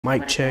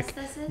Mic check.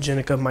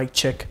 Jenica, mic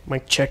check.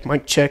 Mic check.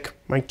 Mic check.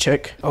 Mic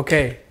check.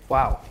 Okay.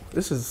 Wow.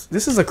 This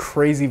is a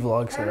crazy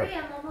vlog setup. Hurry,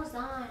 I'm almost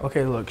done.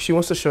 Okay, look. She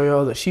wants to show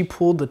y'all that she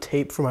pulled the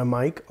tape from my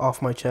mic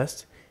off my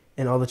chest,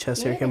 and all the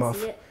chest hair came off.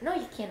 See it? No,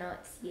 you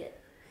cannot see it.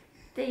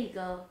 There you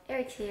go.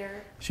 Eric's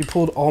here. She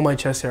pulled all my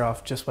chest hair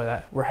off just by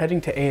that. We're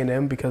heading to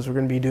A&M because we're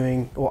going to be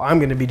doing, well, I'm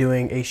going to be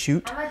doing a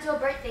shoot. I'm going to do a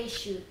birthday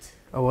shoot.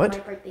 A what?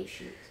 My birthday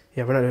shoot.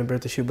 Yeah, we're not doing a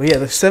birthday shoot. But yeah,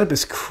 the setup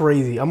is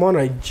crazy. I'm on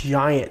a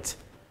giant,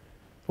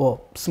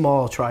 well,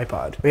 small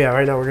tripod. But yeah,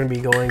 right now we're going to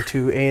be going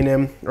to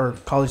A&M or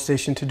College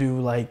Station to do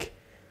like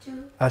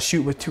a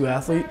shoot with 2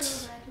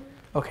 athletes.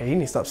 Okay, you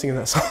need to stop singing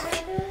that song.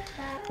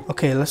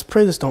 Okay, let's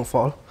pray this don't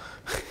fall.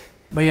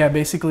 But yeah,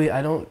 basically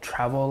I don't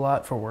travel a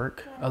lot for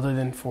work other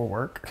than for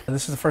work.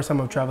 This is the first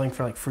time I'm traveling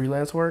for like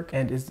freelance work.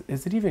 And is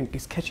it even,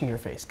 it's catching your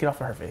face. Get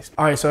off of her face.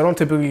 All right, so I don't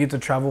typically get to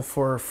travel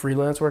for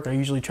freelance work. I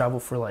usually travel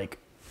for like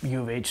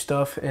U of H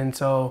stuff. And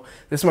so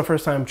this is my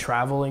first time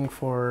traveling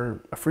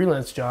for a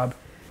freelance job.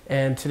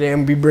 And today I'm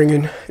gonna be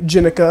bringing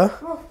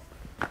Jenica.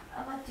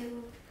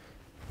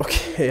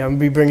 Okay, I'm gonna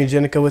be bringing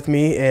Jenica with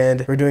me,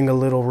 and we're doing a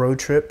little road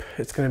trip.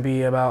 It's gonna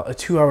be about a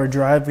 2-hour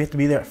drive. We have to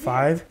be there at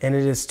 5, and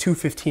it is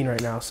 2:15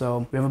 right now.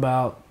 So we have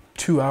about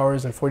 2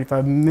 hours and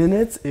 45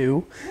 minutes,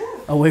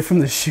 away from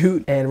the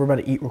shoot, and we're about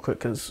to eat real quick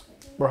because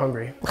we're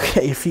hungry.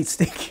 Okay, your feet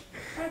stink.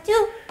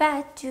 You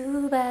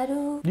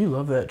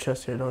love that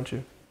chest hair, don't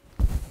you?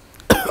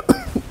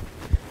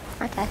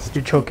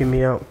 You're choking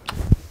me out.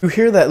 You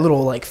hear that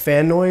little like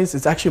fan noise?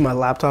 It's actually my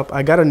laptop.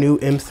 I got a new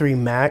M3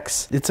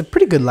 Max. It's a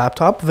pretty good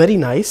laptop, very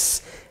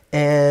nice.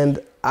 And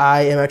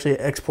I am actually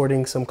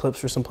exporting some clips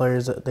for some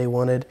players that they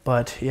wanted.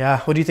 But yeah,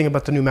 what do you think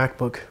about the new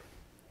MacBook?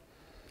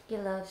 He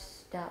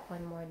loves that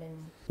one more than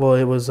me. Well,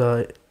 it was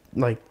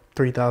like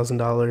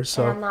 $3,000,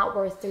 so. And I'm not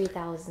worth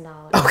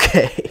 $3,000.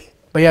 Okay.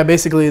 But yeah,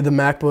 basically the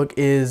MacBook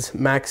is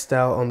maxed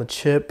out on the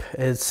chip.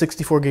 It's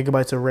 64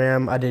 gigabytes of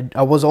RAM.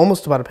 I was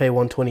almost about to pay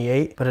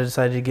 128, but I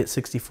decided to get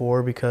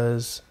 64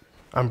 because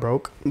I'm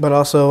broke. But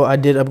also I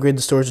did upgrade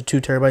the storage to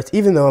 2 terabytes,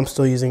 even though I'm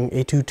still using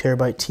a 2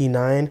 terabyte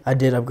T9. I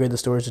did upgrade the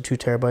storage to 2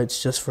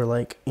 terabytes just for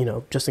like, you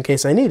know, just in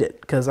case I need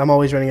it, because I'm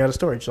always running out of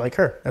storage like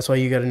her. That's why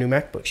you got a new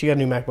MacBook. She got a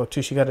new MacBook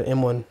too. She got an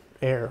M1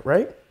 Air,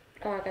 right?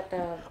 Oh, I got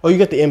the... Oh, you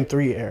got the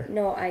M3 Air.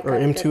 No, I got or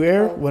M2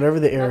 Air, Pro.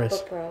 whatever the Air MacBook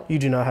is. Pro. You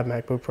do not have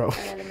MacBook Pro. I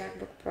got a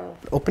MacBook Pro.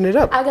 Open it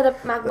up. I got a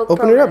MacBook Pro.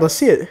 Open it up. Let's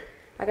see it.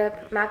 I got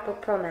a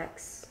MacBook Pro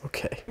Max.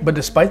 Okay. But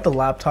despite the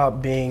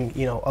laptop being,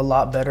 you know, a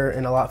lot better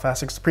and a lot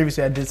faster, because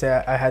previously I did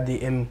say I had the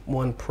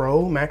M1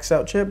 Pro maxed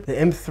out chip, the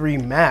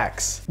M3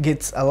 Max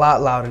gets a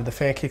lot louder. The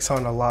fan kicks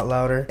on a lot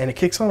louder, and it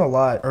kicks on a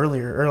lot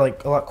earlier, or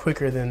like a lot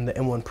quicker than the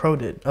M1 Pro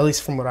did, at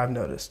least from what I've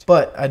noticed.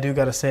 But I do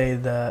gotta say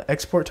the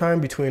export time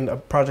between a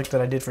project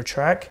that I did for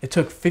track, it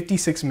took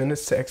 56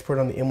 minutes to export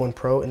on the M1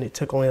 Pro, and it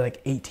took only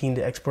like 18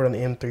 to export on the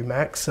M3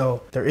 Max.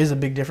 So there is a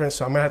big difference.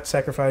 So I'm gonna have to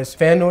sacrifice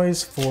fan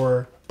noise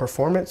for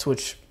performance,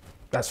 which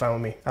that's fine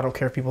with me. I don't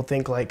care if people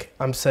think like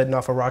I'm setting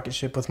off a rocket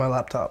ship with my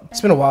laptop.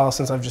 It's been a while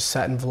since I've just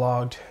sat and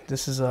vlogged.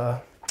 This is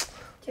a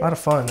lot of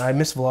fun. I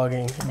miss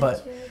vlogging,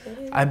 but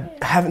I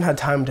haven't had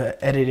time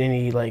to edit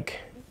any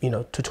like, you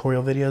know,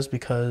 tutorial videos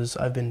because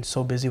I've been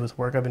so busy with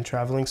work. I've been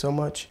traveling so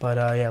much. But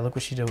yeah, look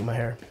what she did with my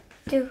hair.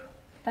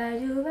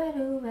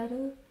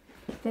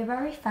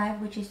 February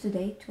 5, which is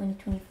today,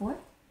 2024.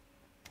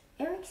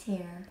 Eric's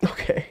here.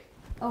 Okay.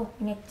 Oh,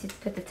 we need to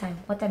put the time.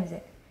 What time is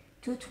it?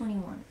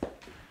 2:21.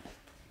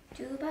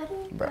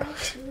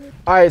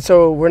 All right,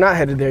 so we're not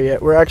headed there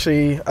yet. We're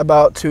actually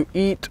about to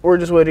eat. We're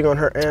just waiting on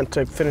her aunt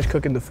to finish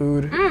cooking the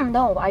food.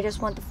 No, I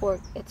just want the fork.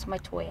 It's my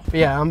toy. But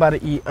yeah, I'm about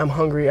to eat. I'm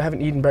hungry. I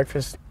haven't eaten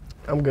breakfast.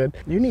 I'm good.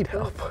 You need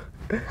help.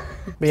 But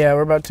yeah,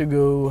 we're about to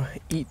go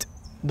eat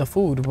the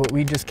food. But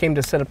we just came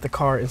to set up the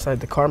car inside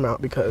the car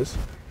mount because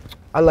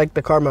I like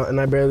the car mount and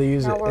I barely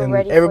use it. And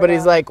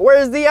everybody's like,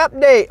 where's the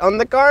update on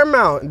the car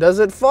mount? Does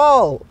it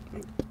fall?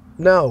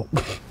 No.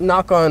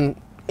 Knock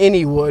on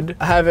any wood.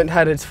 I haven't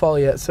had its fall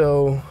yet,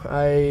 so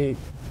I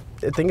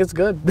think it's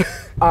good.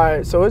 All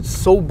right, so it's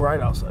so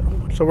bright outside.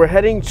 So we're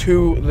heading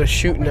to the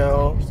shoot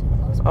now.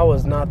 I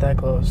was not that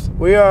close.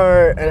 We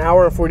are an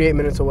hour and 48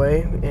 minutes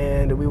away,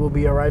 and we will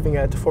be arriving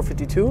at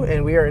 4:52,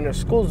 and we are in a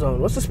school zone.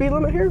 What's the speed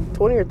limit here?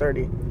 20 or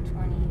 30? 20.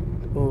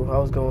 Ooh, I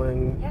was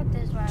going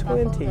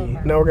 20.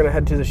 Now we're gonna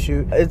head to the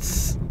shoot.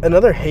 It's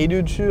another Hey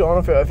Dude shoot. I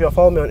don't know if y'all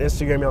follow me on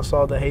Instagram, y'all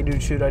saw the Hey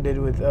Dude shoot I did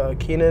with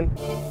Keenan.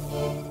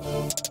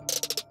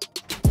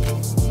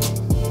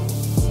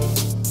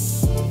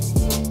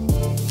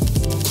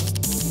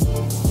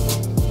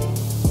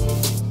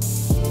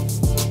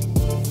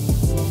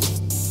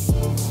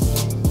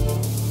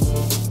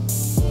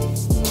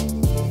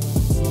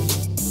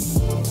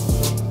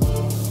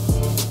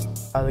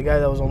 The guy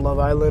that was on Love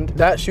Island.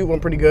 That shoot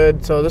went pretty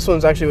good. So this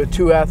one's actually with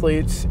 2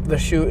 athletes. The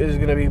shoot is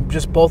gonna be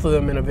just both of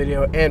them in a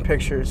video and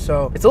pictures.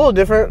 So it's a little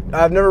different.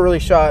 I've never really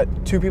shot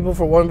 2 people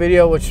for 1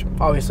 video, which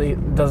obviously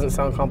doesn't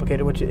sound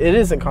complicated, which it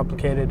isn't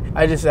complicated.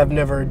 I just have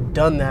never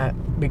done that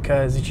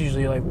because it's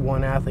usually like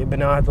 1 athlete, but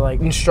now I have to like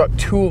instruct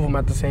 2 of them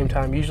at the same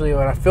time. Usually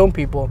when I film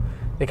people,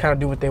 they kind of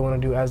do what they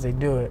want to do as they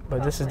do it.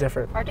 But this is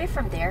different. Are they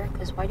from there?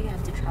 Because why do you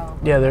have to travel?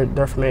 Yeah,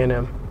 they're from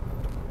A&M.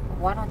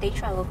 Why don't they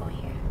travel go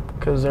here?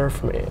 Because they're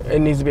from it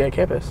needs to be at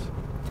campus.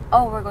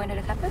 Oh, we're going to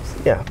the campus?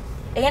 Yeah.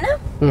 A&M?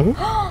 Mm-hmm.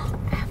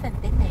 I haven't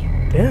been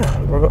there.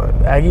 Yeah, we're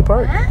going Aggie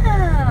Park.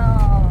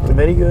 Wow.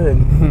 Very good.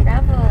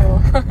 Bravo.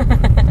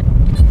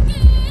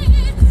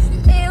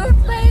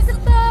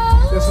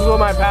 This is what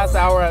my past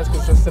hour has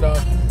consisted of.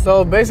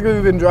 So basically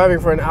we've been driving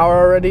for an hour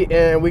already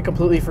and we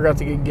completely forgot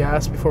to get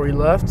gas before we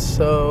left.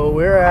 So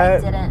we're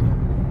at... I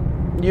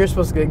didn't. You're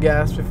supposed to get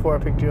gas before I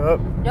picked you up.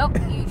 Nope,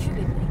 you should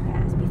be putting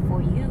gas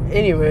before you.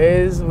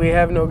 Anyways, we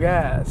have no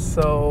gas.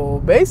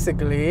 So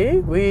basically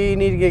we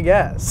need to get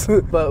gas.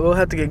 But we'll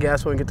have to get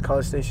gas when we get to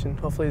College Station.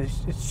 Hopefully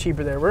it's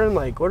cheaper there. We're in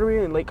like, what are we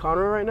in? Lake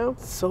Conroe right now?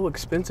 It's so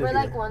expensive We're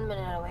here. like 1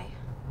 minute away.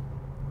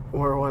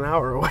 We're 1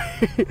 hour away.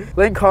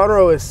 Lake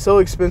Conroe is so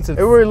expensive.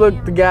 Everywhere you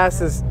look, the gas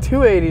is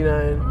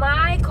 $2.89.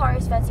 My car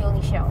is fancy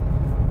only Shell.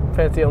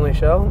 Fancy only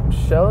Shell?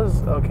 Shell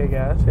is okay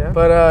gas, yeah.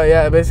 But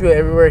yeah, basically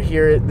everywhere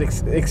here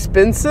it's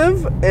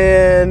expensive,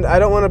 and I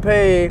don't want to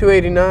pay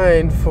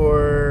 $2.89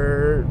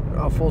 for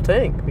a full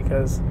tank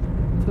because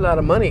it's a lot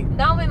of money.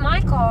 Not with my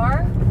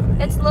car.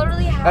 It's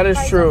literally half that is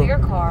price true. Of your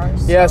car.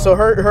 So. Yeah, so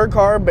her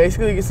car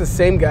basically gets the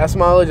same gas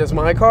mileage as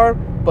my car,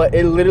 but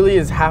it literally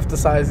is half the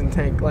size and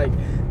tank. Like,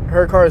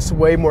 her car is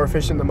way more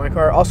efficient than my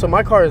car. Also,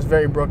 my car is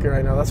very broken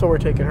right now. That's why we're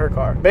taking her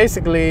car.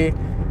 Basically,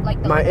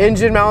 like my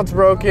engine mount's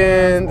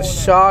broken, the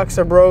shocks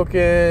are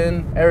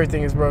broken,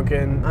 everything is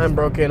broken. I'm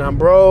broken, I'm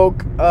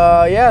broke.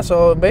 Yeah,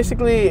 so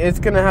basically it's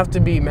gonna have to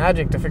be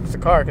magic to fix the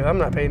car because I'm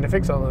not paying to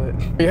fix all of it.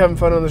 Are you having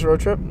fun on this road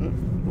trip?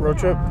 Road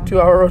trip?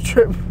 2 hour road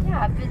trip?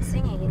 Yeah, I've been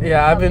singing.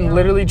 Yeah, I've been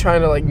literally trying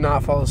to like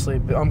not fall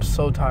asleep. I'm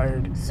so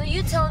tired. So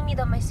you telling me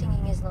that my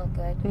singing is not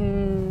good?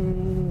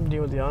 Do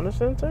you want the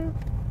honest answer?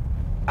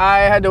 I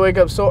had to wake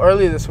up so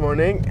early this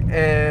morning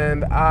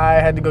and I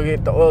had to go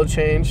get the oil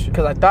change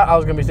because I thought I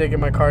was going to be taking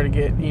my car to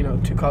get, you know,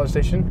 to College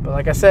Station. But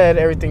like I said,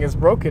 everything is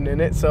broken in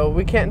it, so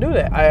we can't do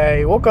that.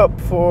 I woke up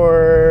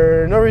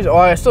for no reason. Oh,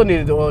 I still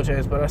needed the oil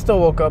change, but I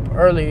still woke up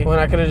early when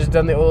I could have just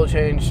done the oil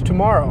change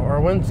tomorrow or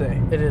Wednesday.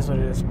 It is what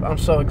it is. I'm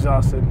so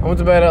exhausted. I went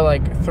to bed at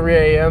like 3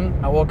 a.m.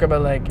 I woke up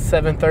at like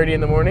 7:30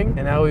 in the morning,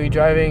 and now we'll be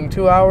driving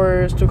 2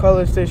 hours to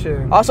College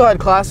Station. Also, I had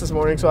class this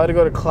morning, so I had to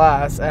go to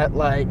class at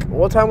like,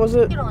 what time was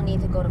it? You don't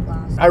need to go to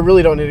class. I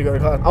really don't need to go to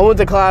class. I went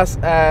to class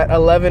at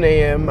 11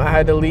 a.m. I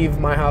had to leave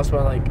my house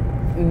by like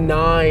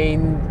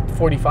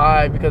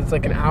 9:45 because it's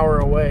like an hour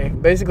away.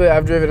 Basically,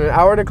 I've driven an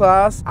hour to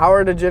class,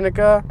 hour to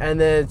Jenica, and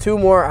then 2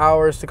 more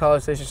hours to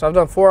College Station. So I've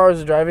done 4 hours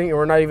of driving, and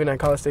we're not even at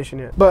College Station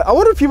yet. But I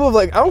wonder if people have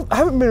like, I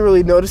haven't been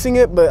really noticing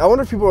it, but I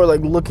wonder if people are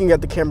like looking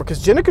at the camera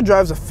because Jenica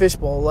drives a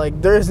fishbowl.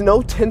 Like, there is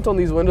no tint on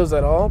these windows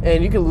at all,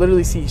 and you can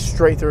literally see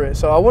straight through it.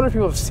 So I wonder if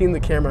people have seen the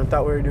camera and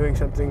thought we were doing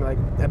something like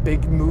a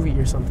big movie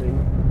or something.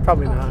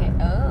 Probably not.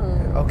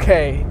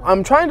 Okay.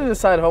 I'm trying to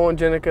decide if I want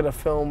Jenica to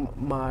film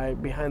my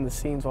behind the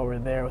scenes while we're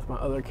there with my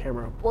other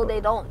camera. Well,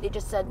 they don't. They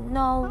just said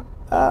no.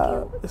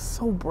 Thank you. It's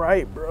so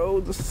bright,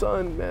 bro. The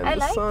sun, man. I the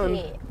like sun.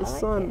 it. The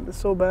sun is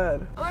so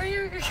bad. Why are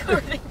you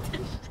recording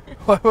this?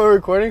 Why am I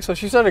recording? So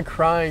she started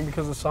crying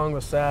because the song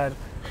was sad.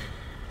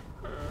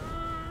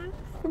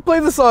 Play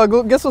the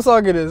song. Guess what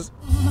song it is?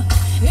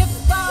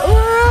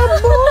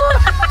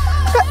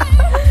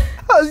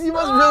 You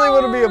must really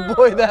want to be a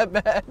boy that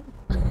bad.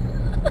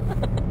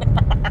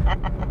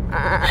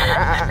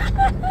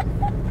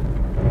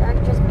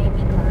 Eric just made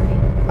me cry.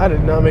 I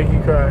did not make you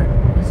cry.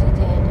 Yes, you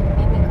did.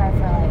 Made me cry for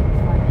like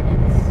 4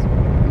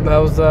 minutes. That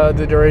was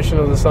the duration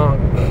of the song.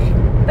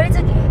 But it's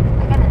okay.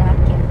 I got a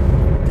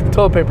napkin.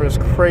 Toilet paper is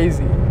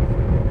crazy.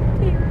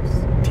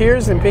 Tears.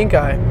 Tears and pink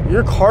eye.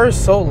 Your car is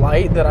so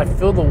light that I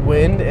feel the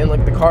wind and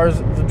like the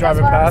cars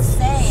driving past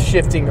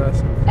shifting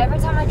us. Every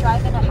time I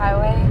drive in a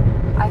highway,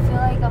 I feel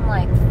like I'm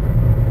like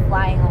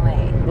flying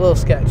away. A little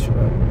sketch,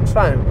 but it's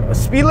fine. A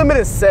speed limit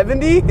is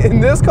 70 in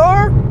this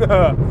car?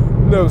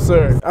 No,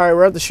 sir. All right,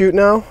 we're at the shoot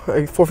now,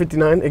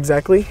 4:59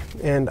 exactly,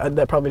 and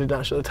that probably did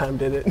not show the time,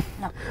 did it?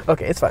 No.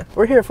 Okay, it's fine.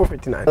 We're here at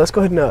 4:59. Let's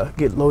go ahead and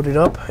get loaded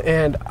up,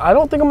 and I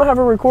don't think I'm gonna have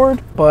a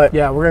record, but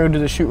yeah, we're gonna do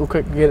the shoot real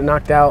quick, get it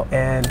knocked out,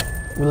 and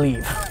we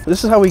leave.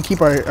 This is how we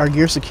keep our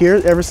gear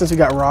secure. Ever since we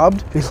got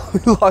robbed, we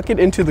lock it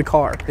into the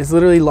car. It's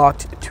literally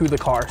locked to the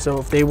car. So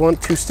if they want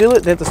to steal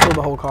it, they have to steal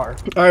the whole car.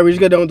 All right, we just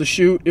got done with the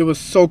shoot. It was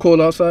so cold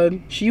outside.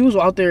 She was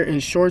out there in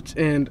shorts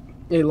and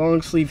a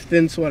long sleeve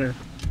thin sweater.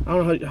 I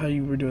don't know how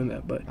you were doing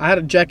that, but I had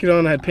a jacket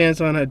on, I had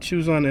pants on, I had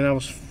shoes on, and I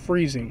was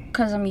freezing.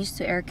 Because I'm used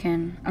to air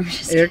can. I'm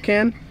just air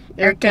can?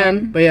 Air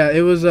can. But yeah,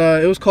 it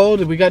was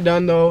cold. We got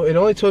done though. It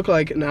only took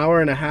like an hour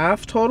and a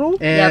half total.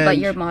 And yeah, but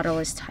your model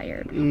is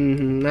tired.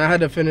 I had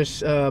to finish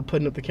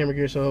putting up the camera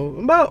gear, so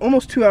about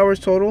almost 2 hours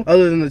total,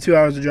 other than the 2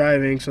 hours of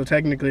driving. So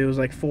technically it was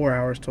like 4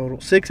 hours total,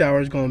 6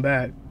 hours going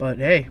back. But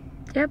hey.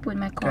 Yep, with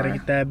my car. Gotta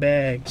get that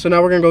bag. So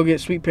now we're gonna go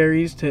get Sweet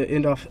Perry's to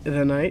end off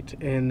the night,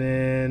 and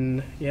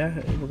then yeah,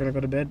 we're gonna go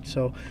to bed.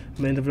 So I'm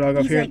gonna end the vlog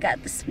off here. I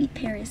got the Sweet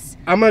Perry's.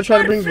 I'm gonna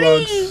try to bring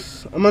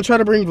vlogs. I'm gonna try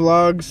to bring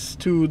vlogs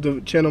to the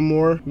channel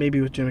more.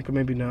 Maybe with Jenica,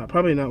 maybe not.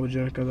 Probably not with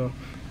Jenica though.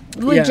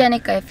 With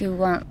Jenica, if you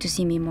want to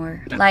see me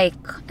more, like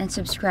and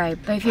subscribe.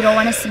 But if you don't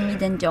want to see me,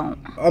 then don't.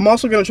 I'm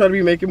also gonna try to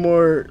be making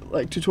more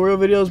like tutorial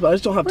videos, but I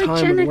just don't have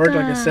time with work.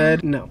 Like I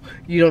said, no,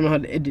 you don't know how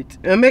to edit.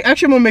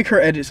 Actually, I'm gonna make her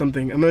edit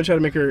something. I'm gonna try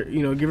to make her,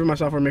 give her my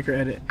software, make her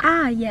edit.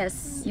 Ah,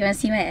 yes. You wanna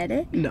see my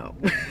edit? No.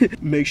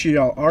 Make sure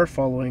y'all are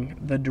following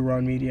the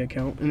Duron Media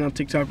account, and on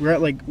TikTok we're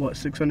at like what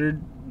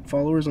 600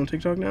 followers on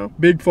TikTok now.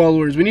 Big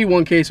followers. We need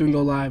 1K so we can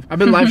go live. I've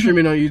been live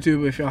streaming on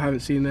YouTube if y'all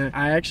haven't seen that.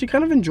 I actually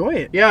kind of enjoy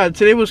it. Yeah,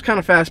 today was kind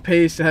of fast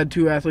paced. I had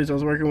 2 athletes I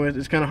was working with.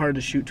 It's kind of hard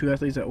to shoot 2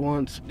 athletes at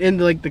once in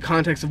like the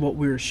context of what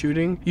we were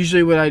shooting.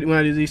 Usually when I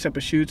do these type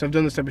of shoots, I've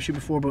done this type of shoot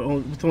before, but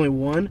with only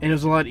one, and it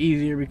was a lot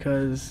easier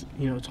because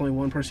it's only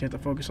one person you have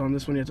to focus on.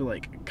 This one you have to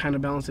like kind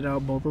of balance it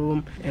out, both of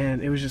them,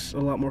 and it was just a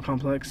lot more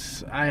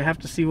complex. I have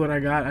to see what I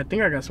got. I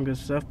think I got some good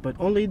stuff, but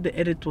only the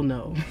edit will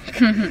know.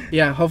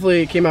 Yeah,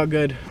 hopefully it came out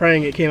good.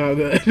 Praying it came out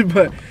good.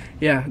 But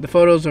yeah, the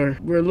photos were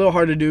a little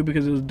hard to do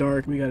because it was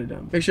dark. We got it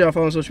done. Make sure y'all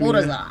follow on social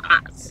media.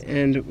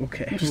 And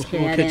okay,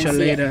 we'll catch you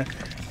later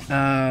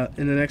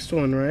in the next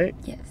one, right?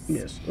 Yes.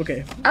 Yes.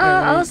 Okay.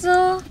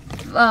 Also.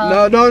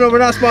 No, we're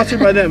not sponsored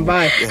by them.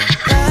 Bye.